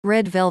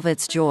Red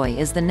Velvet's Joy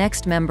is the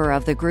next member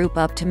of the group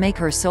up to make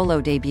her solo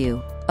debut,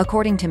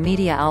 according to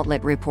media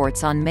outlet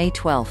reports on May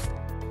 12.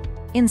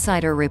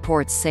 Insider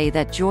reports say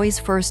that Joy's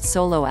first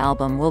solo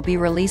album will be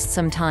released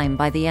sometime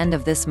by the end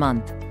of this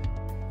month.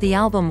 The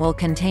album will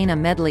contain a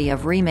medley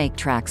of remake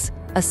tracks,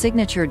 a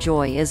signature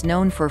Joy is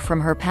known for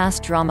from her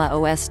past drama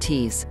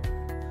OSTs.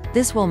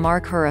 This will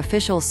mark her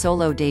official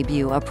solo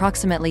debut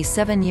approximately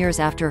 7 years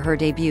after her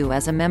debut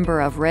as a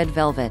member of Red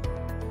Velvet.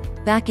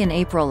 Back in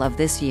April of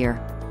this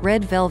year,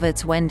 Red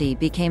Velvet's Wendy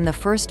became the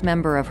first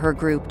member of her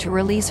group to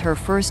release her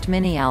first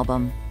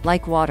mini-album,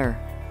 Like Water.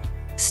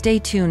 Stay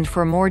tuned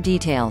for more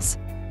details.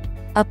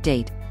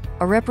 Update.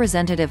 A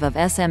representative of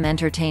SM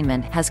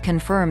Entertainment has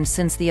confirmed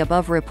since the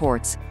above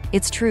reports,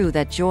 it's true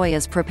that Joy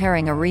is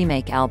preparing a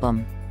remake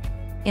album.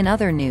 In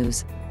other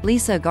news,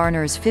 Lisa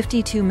garners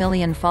 52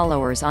 million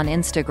followers on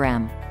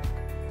Instagram.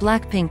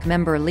 BLACKPINK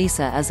member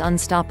Lisa is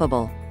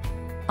unstoppable.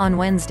 On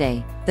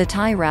Wednesday, the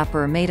Thai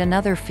rapper made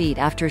another feat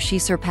after she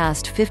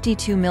surpassed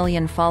 52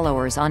 million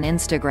followers on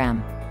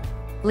Instagram.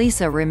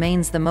 Lisa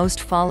remains the most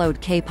followed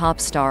K-pop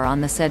star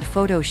on the said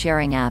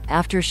photo-sharing app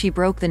after she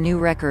broke the new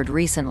record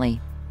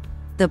recently.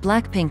 The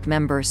BLACKPINK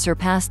member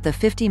surpassed the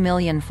 50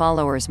 million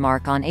followers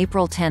mark on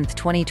April 10,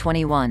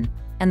 2021,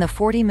 and the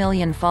 40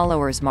 million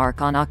followers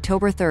mark on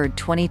October 3,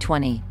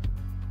 2020.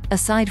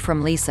 Aside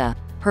from Lisa,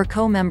 her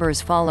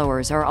co-members'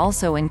 followers are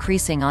also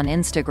increasing on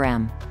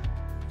Instagram.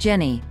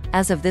 Jennie,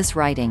 as of this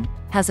writing,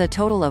 has a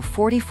total of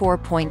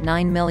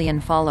 44.9 million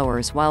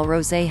followers, while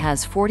Rosé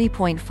has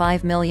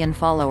 40.5 million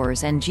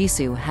followers and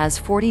Jisoo has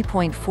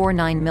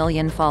 40.49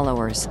 million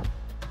followers.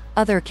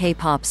 Other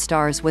K-pop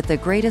stars with the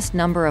greatest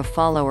number of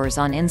followers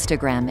on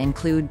Instagram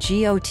include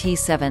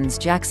GOT7's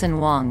Jackson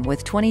Wang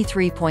with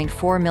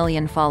 23.4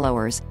 million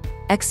followers,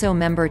 EXO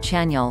member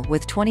Chanyeol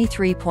with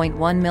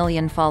 23.1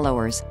 million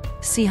followers,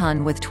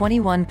 Sehun with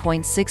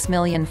 21.6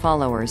 million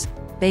followers,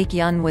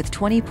 Baekhyun with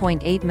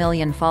 20.8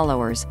 million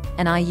followers,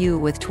 and IU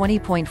with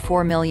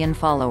 20.4 million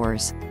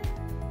followers.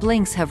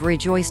 Blinks have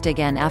rejoiced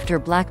again after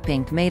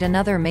BLACKPINK made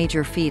another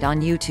major feat on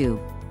YouTube.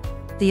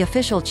 The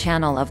official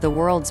channel of the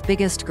world's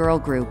biggest girl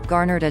group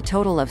garnered a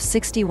total of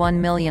 61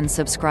 million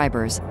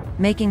subscribers,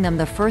 making them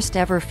the first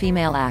ever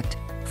female act,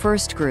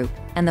 first group,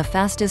 and the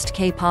fastest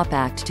K-pop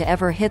act to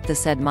ever hit the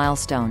said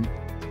milestone.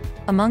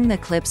 Among the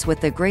clips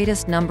with the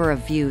greatest number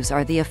of views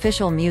are the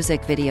official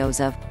music videos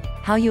of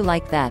How You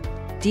Like That,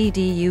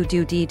 DD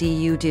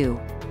You Do,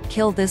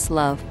 Kill This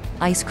Love,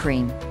 Ice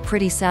Cream,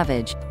 Pretty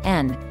Savage,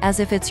 and As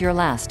If It's Your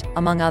Last,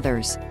 among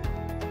others.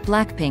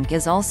 BLACKPINK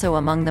is also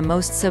among the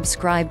most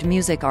subscribed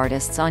music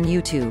artists on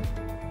YouTube.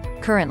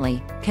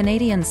 Currently,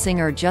 Canadian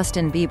singer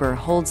Justin Bieber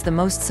holds the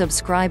most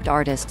subscribed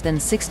artist than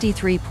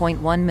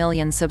 63.1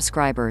 million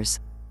subscribers.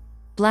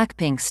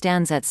 BLACKPINK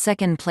stands at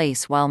second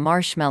place while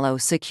Marshmello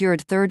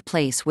secured third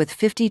place with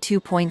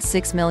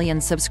 52.6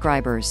 million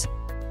subscribers.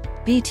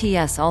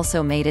 BTS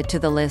also made it to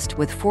the list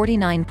with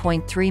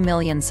 49.3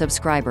 million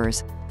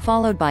subscribers,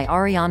 followed by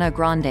Ariana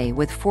Grande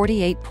with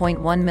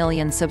 48.1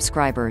 million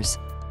subscribers.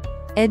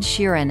 Ed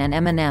Sheeran and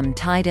Eminem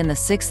tied in the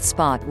 6th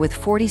spot with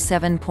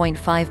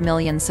 47.5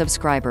 million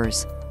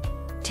subscribers.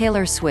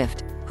 Taylor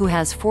Swift, who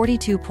has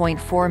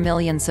 42.4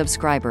 million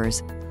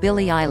subscribers,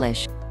 Billie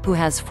Eilish, who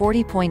has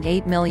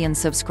 40.8 million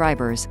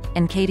subscribers,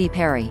 and Katy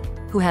Perry,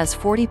 who has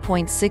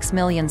 40.6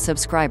 million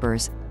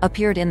subscribers,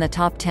 appeared in the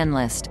top 10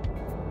 list.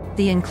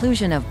 The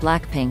inclusion of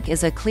BLACKPINK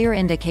is a clear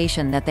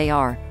indication that they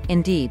are,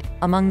 indeed,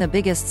 among the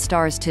biggest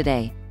stars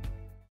today.